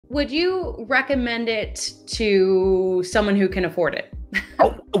Would you recommend it to someone who can afford it?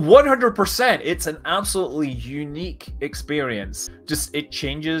 Oh, 100%. It's an absolutely unique experience. Just it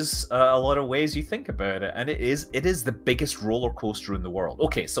changes a lot of ways you think about it, and it is the biggest roller coaster in the world.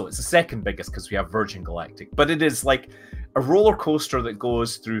 Okay, so it's the second biggest because we have Virgin Galactic, but it is like a roller coaster that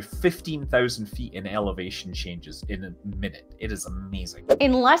goes through 15,000 feet in elevation changes in a minute. It is amazing.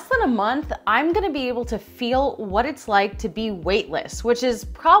 In less than a month, I'm gonna be able to feel what it's like to be weightless, which is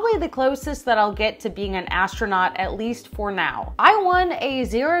probably the closest that I'll get to being an astronaut, at least for now. I won a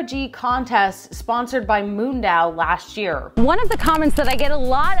zero-G contest sponsored by Moondow last year. One of the comments that I get a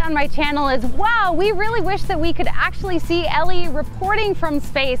lot on my channel is, wow, we really wish that we could actually see Ellie reporting from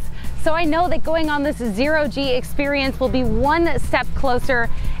space. So I know that going on this zero-G experience will be one step closer,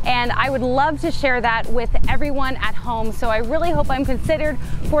 and I would love to share that with everyone at home. So I really hope I'm considered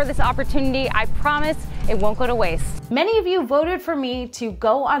for this opportunity. I promise it won't go to waste. Many of you voted for me to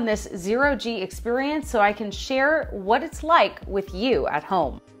go on this zero-G experience so I can share what it's like with you at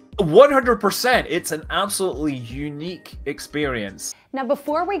home. 100%. It's an absolutely unique experience. Now,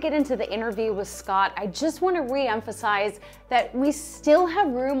 before we get into the interview with Scott, I just want to re-emphasize that we still have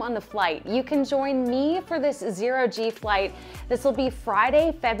room on the flight. You can join me for this zero-G flight. This will be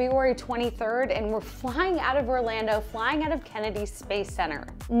Friday, February 23rd, and we're flying out of Orlando, flying out of Kennedy Space Center.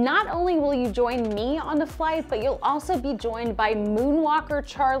 Not only will you join me on the flight, but you'll also be joined by moonwalker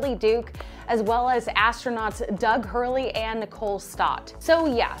Charlie Duke, as well as astronauts Doug Hurley and Nicole Stott. So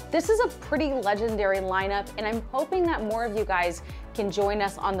yeah, this is a pretty legendary lineup, and I'm hoping that more of you guys can join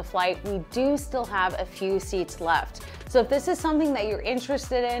us on the flight. We do still have a few seats left. So if this is something that you're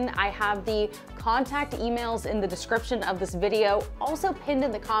interested in, I have the contact emails in the description of this video, also pinned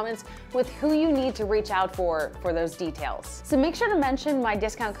in the comments with who you need to reach out for those details. So make sure to mention my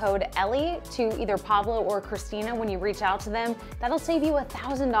discount code Ellie to either Pablo or Christina when you reach out to them. That'll save you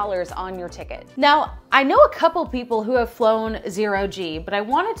 $1,000 on your ticket. Now, I know a couple people who have flown zero-G, but I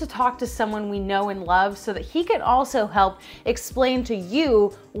wanted to talk to someone we know and love so that he could also help explain to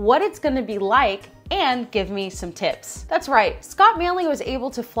you what it's gonna be like and give me some tips. That's right, Scott Manley was able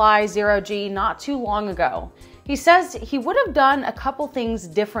to fly zero-G not too long ago. He says he would have done a couple things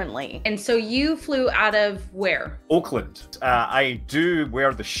differently. And so you flew out of where? Oakland. I do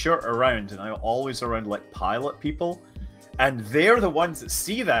wear the shirt around, and I'm always around like pilot people, and they're the ones that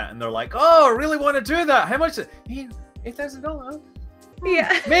see that and they're like, oh, I really want to do that. How much is it? $8,000.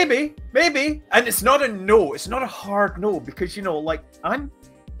 Yeah. Maybe. And it's not a no, it's not a hard no, because you know, like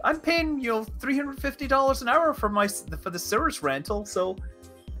I'm paying, you know, $350 an hour for the Cirrus rental, so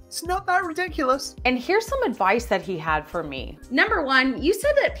it's not that ridiculous. And here's some advice that he had for me. Number one, you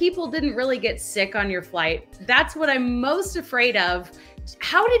said that people didn't really get sick on your flight. That's what I'm most afraid of.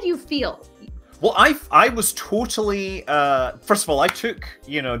 How did you feel? Well, I was totally, first of all, I took,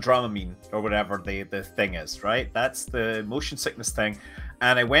 you know, Dramamine or whatever the thing is, right? That's the motion sickness thing.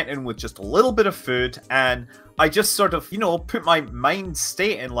 And I went in with just a little bit of food, and I just sort of, you know, put my mind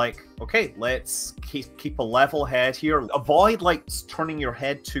state in like, okay, let's keep a level head here. Avoid like turning your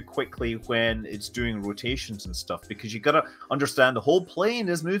head too quickly when it's doing rotations and stuff, because you gotta understand the whole plane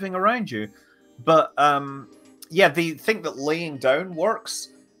is moving around you. But yeah, they think that laying down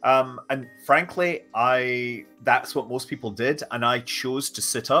works. And frankly, that's what most people did, and I chose to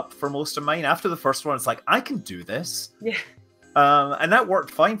sit up for most of mine. After the first one, it's like, I can do this. Yeah. And that worked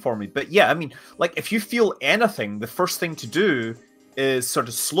fine for me. But yeah, I mean, like if you feel anything, the first thing to do is sort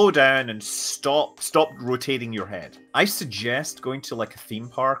of slow down and stop rotating your head. I suggest going to like a theme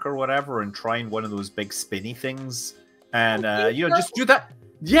park or whatever and trying one of those big spinny things, and you know, just do that.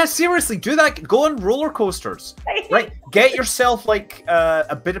 Yeah, seriously, do that. Go on roller coasters, right? Get yourself like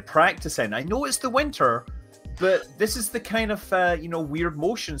a bit of practice in. I know it's the winter, but this is the kind of you know, weird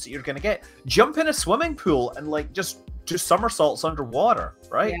motions that you're gonna get. Jump in a swimming pool and like just do somersaults underwater,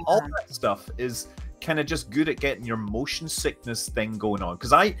 right? Yeah. All that stuff is kind of just good at getting your motion sickness thing going on.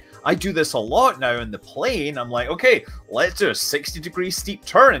 Because I do this a lot now in the plane. I'm like, okay, let's do a 60-degree steep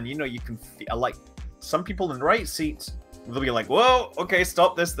turn, and you know, you can feel like some people in the right seats, they'll be like, whoa, okay,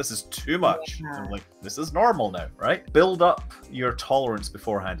 stop this. This is too much. Yeah. I'm like, this is normal now, right? Build up your tolerance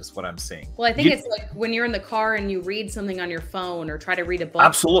beforehand is what I'm saying. Well, I think it's like when you're in the car and you read something on your phone or try to read a book.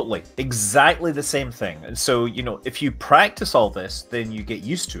 Absolutely. Exactly the same thing. And so, you know, if you practice all this, then you get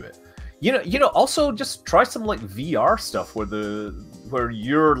used to it. You know, also just try some like VR stuff where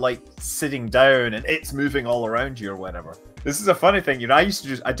you're like sitting down and it's moving all around you or whatever. This is a funny thing, you know,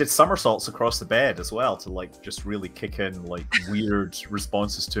 I did somersaults across the bed as well to like just really kick in like weird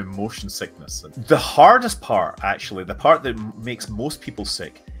responses to motion sickness. And the hardest part, actually, the part that makes most people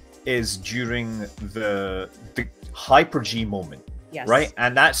sick, is during the hyper G moment. Yes. Right?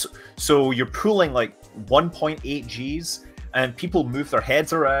 And that's, so you're pulling like 1.8 Gs, and people move their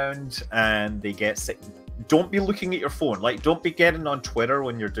heads around and they get sick. Don't be looking at your phone. Like, don't be getting on Twitter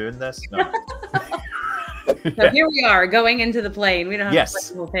when you're doing this. No. So here we are going into the plane. We don't have Yes. to play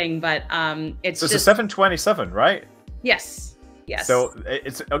the whole thing, but it's So just it's a 727, right? yes. Yes. So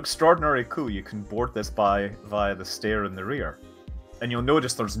it's extraordinarily cool. You can board this via the stair in the rear. And you'll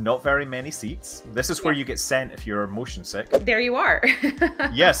notice there's not very many seats. This is where you get sent if you're motion sick. There you are.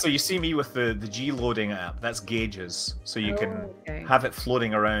 Yeah, so you see me with the G loading app. That's gauges. So you can have it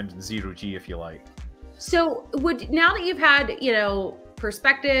floating around in 0 G if you like. So now that you've had, you know,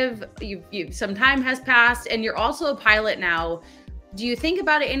 perspective, you've some time has passed, and you're also a pilot now, do you think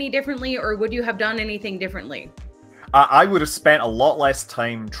about it any differently, or would you have done anything differently? I would have spent a lot less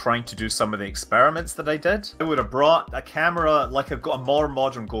time trying to do some of the experiments that I did. I would have brought a camera, like I've got a more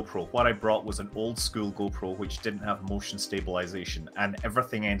modern GoPro. What I brought was an old school GoPro, which didn't have motion stabilization, and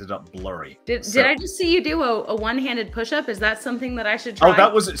everything ended up blurry. Did I just see you do a one-handed push-up? Is that something that I should try? Oh,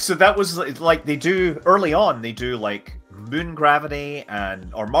 that was like they do early on, they do like moon gravity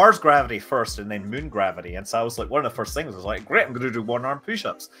or Mars gravity first and then moon gravity. And so I was like, one of the first things was like, great, I'm going to do one-arm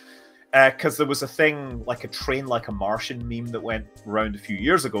push-ups. Because there was a thing, like a train like a Martian meme that went around a few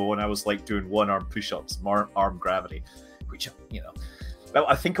years ago, and I was like doing one-arm push-ups, arm gravity, which, you know, well,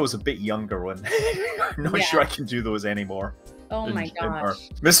 I think I was a bit younger when I'm not sure I can do those anymore. Oh my gosh.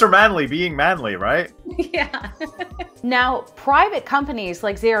 Mr. Manley being manly, right? Yeah. Now, private companies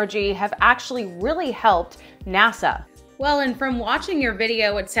like Zero G have actually really helped NASA. Well, and from watching your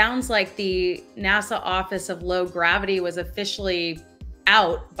video, it sounds like the NASA Office of Low Gravity was officially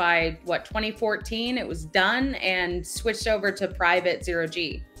out by what, 2014? It was done and switched over to private Zero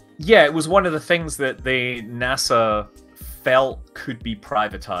G. Yeah, it was one of the things that NASA felt could be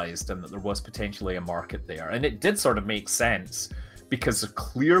privatized and that there was potentially a market there. And it did sort of make sense because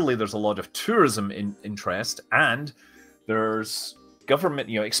clearly there's a lot of tourism interest and there's government,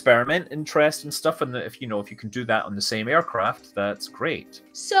 you know, experiment interest and stuff. And if you can do that on the same aircraft, that's great.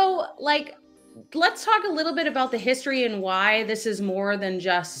 So, like, let's talk a little bit about the history and why this is more than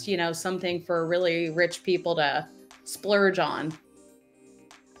just, you know, something for really rich people to splurge on.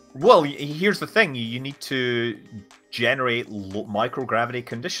 Well, here's the thing. You need to generate microgravity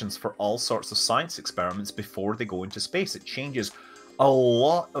conditions for all sorts of science experiments before they go into space. It changes a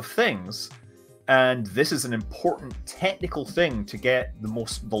lot of things. And this is an important technical thing to get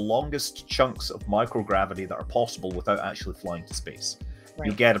the longest chunks of microgravity that are possible without actually flying to space. Right.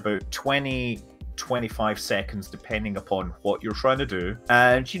 You get about 20-25 seconds depending upon what you're trying to do.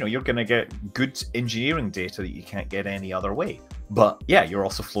 And, you know, you're going to get good engineering data that you can't get any other way. But yeah, you're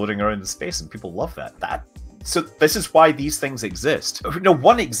also floating around in space and people love that. So this is why these things exist. You know,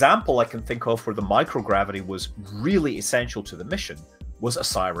 one example I can think of where the microgravity was really essential to the mission was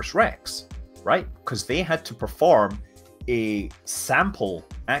OSIRIS-REx, right? Because they had to perform a sample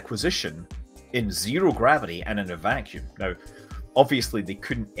acquisition in zero gravity and in a vacuum. Now, obviously, they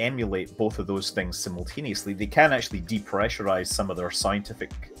couldn't emulate both of those things simultaneously. They can actually depressurize some of their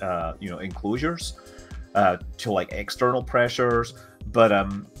scientific, enclosures to like external pressures.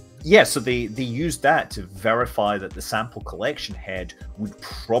 But yeah, so they used that to verify that the sample collection head would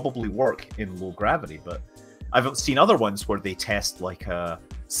probably work in low gravity. But I've seen other ones where they test like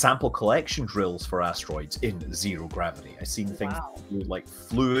sample collection drills for asteroids in zero gravity. I've seen things like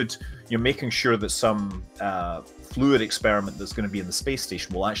fluid. You're making sure that some fluid experiment that's going to be in the space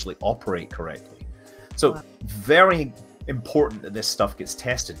station will actually operate correctly. So very important that this stuff gets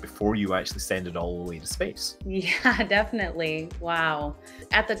tested before you actually send it all the way to space. Yeah, definitely. Wow.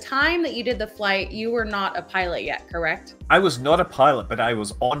 At the time that you did the flight, you were not a pilot yet, correct? I was not a pilot, but I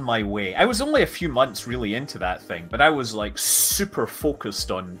was on my way. I was only a few months really into that thing, but I was like super focused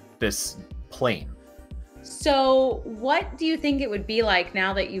on this plane. So what do you think it would be like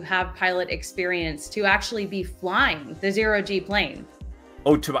now that you have pilot experience to actually be flying the Zero G plane?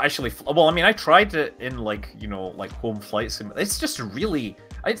 Oh, to actually, well, I mean, I tried it in like, you know, like home flight sim. It's just really,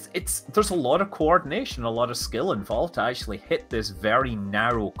 there's a lot of coordination, a lot of skill involved to actually hit this very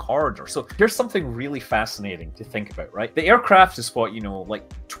narrow corridor. So here's something really fascinating to think about, right? The aircraft is what, you know, like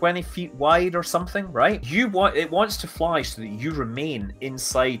 20 feet wide or something, right? It wants to fly so that you remain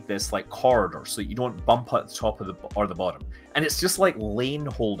inside this like corridor so that you don't bump at the top of the bottom. And it's just like lane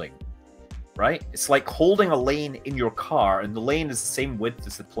holding. Right? It's like holding a lane in your car, and the lane is the same width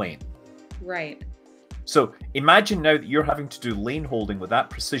as the plane. Right. So imagine now that you're having to do lane holding with that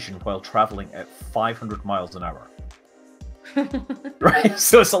precision while traveling at 500 miles an hour. Right?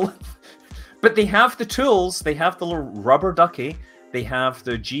 So it's but they have the tools. They have the little rubber ducky. They have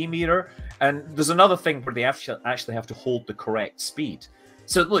the G meter, And there's another thing where they actually have to hold the correct speed.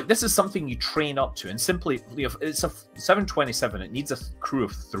 So look, this is something you train up to, and simply, it's a 727. It needs a crew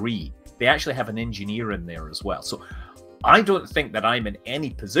of 3. They actually have an engineer in there as well. So I don't think that I'm in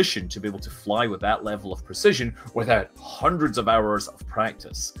any position to be able to fly with that level of precision without hundreds of hours of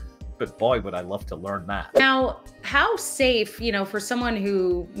practice. But boy, would I love to learn that. Now, how safe, for someone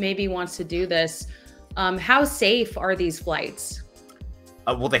who maybe wants to do this, how safe are these flights?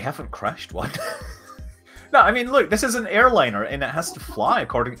 Well, they haven't crashed one. No, I mean, look, this is an airliner and it has to fly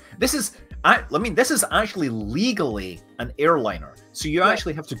according. This is actually legally an airliner. So you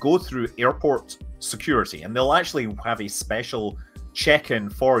actually have to go through airport security, and they'll actually have a special check-in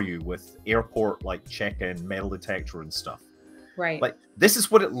for you with airport check-in, metal detector and stuff. Right. Like, this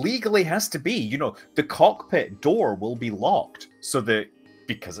is what it legally has to be. The cockpit door will be locked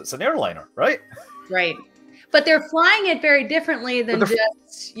because it's an airliner, right? Right. But they're flying it very differently than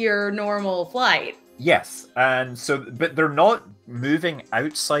just your normal flight. Yes, and but they're not moving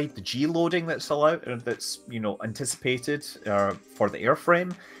outside the G loading that's allowed, that's anticipated for the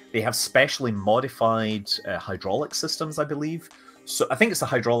airframe. They have specially modified hydraulic systems, I believe. So I think it's the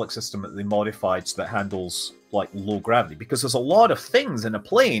hydraulic system that they modified so that handles low gravity, because there's a lot of things in a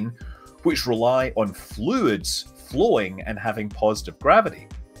plane which rely on fluids flowing and having positive gravity,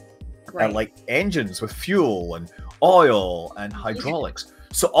 right. Like engines with fuel and oil and hydraulics.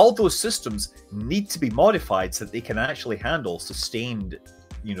 So all those systems need to be modified so that they can actually handle sustained,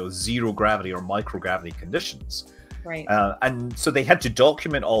 zero gravity or microgravity conditions. Right. And so they had to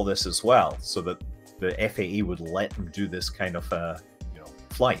document all this as well, so that the FAA would let them do this kind of,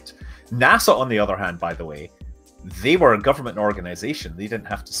 flight. NASA, on the other hand, by the way, they were a government organization. They didn't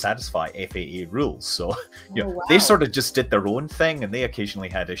have to satisfy FAA rules. So, wow. They sort of just did their own thing, and they occasionally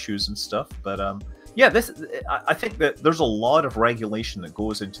had issues and stuff. But, yeah, I think that there's a lot of regulation that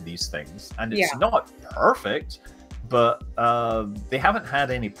goes into these things, and it's not perfect, but they haven't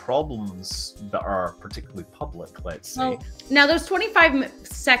had any problems that are particularly public, let's say. Well, now those 25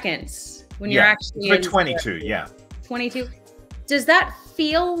 seconds when you're actually in 22, 22. Does that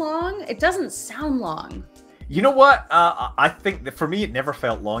feel long? It doesn't sound long. You know what? I think that for me, it never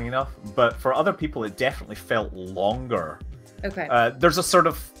felt long enough, but for other people, it definitely felt longer. Okay. There's a sort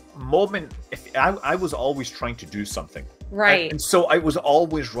of moment. I was always trying to do something, right? And so I was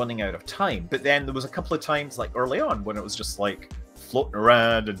always running out of time. But then there was a couple of times, early on, when it was just floating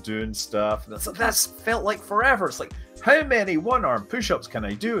around and doing stuff. That's felt like forever. It's like, how many one-arm push-ups can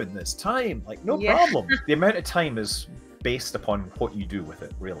I do in this time? No problem. The amount of time is based upon what you do with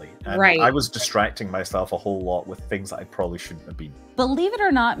it, really. And right. I was distracting myself a whole lot with things that I probably shouldn't have been. Believe it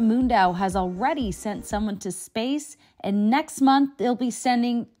or not, Moondow has already sent someone to space, and next month they'll be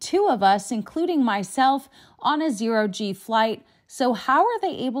sending 2 of us, including myself, on a zero-G flight. So how are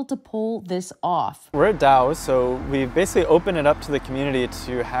they able to pull this off? We're a DAO, so we basically open it up to the community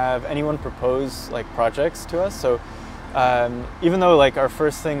to have anyone propose projects to us. So even though our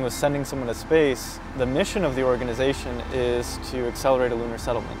first thing was sending someone to space, the mission of the organization is to accelerate a lunar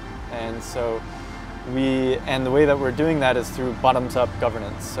settlement. And so the way that we're doing that is through bottoms-up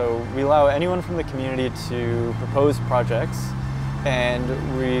governance. So we allow anyone from the community to propose projects, and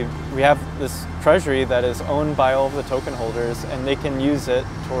we have this treasury that is owned by all of the token holders, and they can use it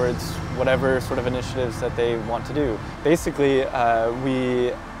towards whatever sort of initiatives that they want to do. Basically,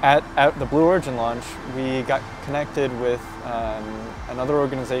 at the Blue Origin launch, we got connected with another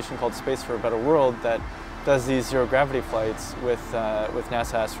organization called Space for a Better World that does these zero gravity flights with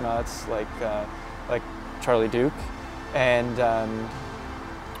NASA astronauts like Charlie Duke, and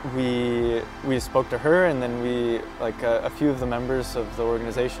we spoke to her, and then a few of the members of the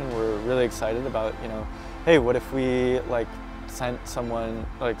organization were really excited about, hey, what if we sent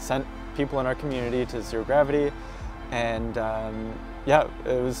people in our community to zero gravity, and yeah,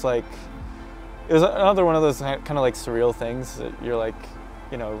 it was another one of those kind of surreal things that you're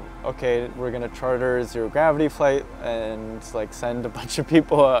okay, we're gonna charter a zero gravity flight and send a bunch of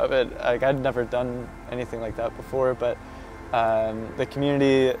people up. I'd never done anything like that before, but the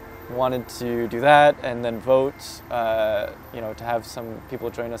community wanted to do that and then vote, to have some people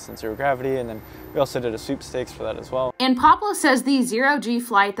join us in zero gravity, and then we also did a sweepstakes for that as well. And Pablo says the zero-G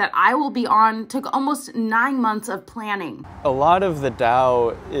flight that I will be on took almost 9 months of planning. A lot of the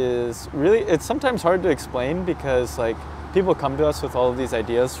DAO is really, it's sometimes hard to explain because people come to us with all of these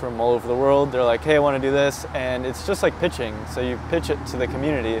ideas from all over the world. They're like, hey, I want to do this, and it's just like pitching. So you pitch it to the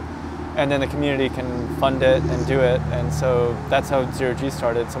community, and then the community can fund it and do it. And so that's how Zero G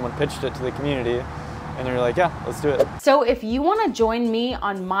started. Someone pitched it to the community, And they're like, yeah, let's do it. So if you want to join me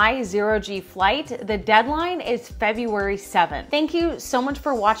on my zero-G flight, the deadline is February 7th. Thank you so much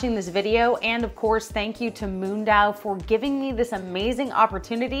for watching this video. And of course, thank you to Moondow for giving me this amazing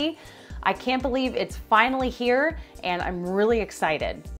opportunity. I can't believe it's finally here, and I'm really excited.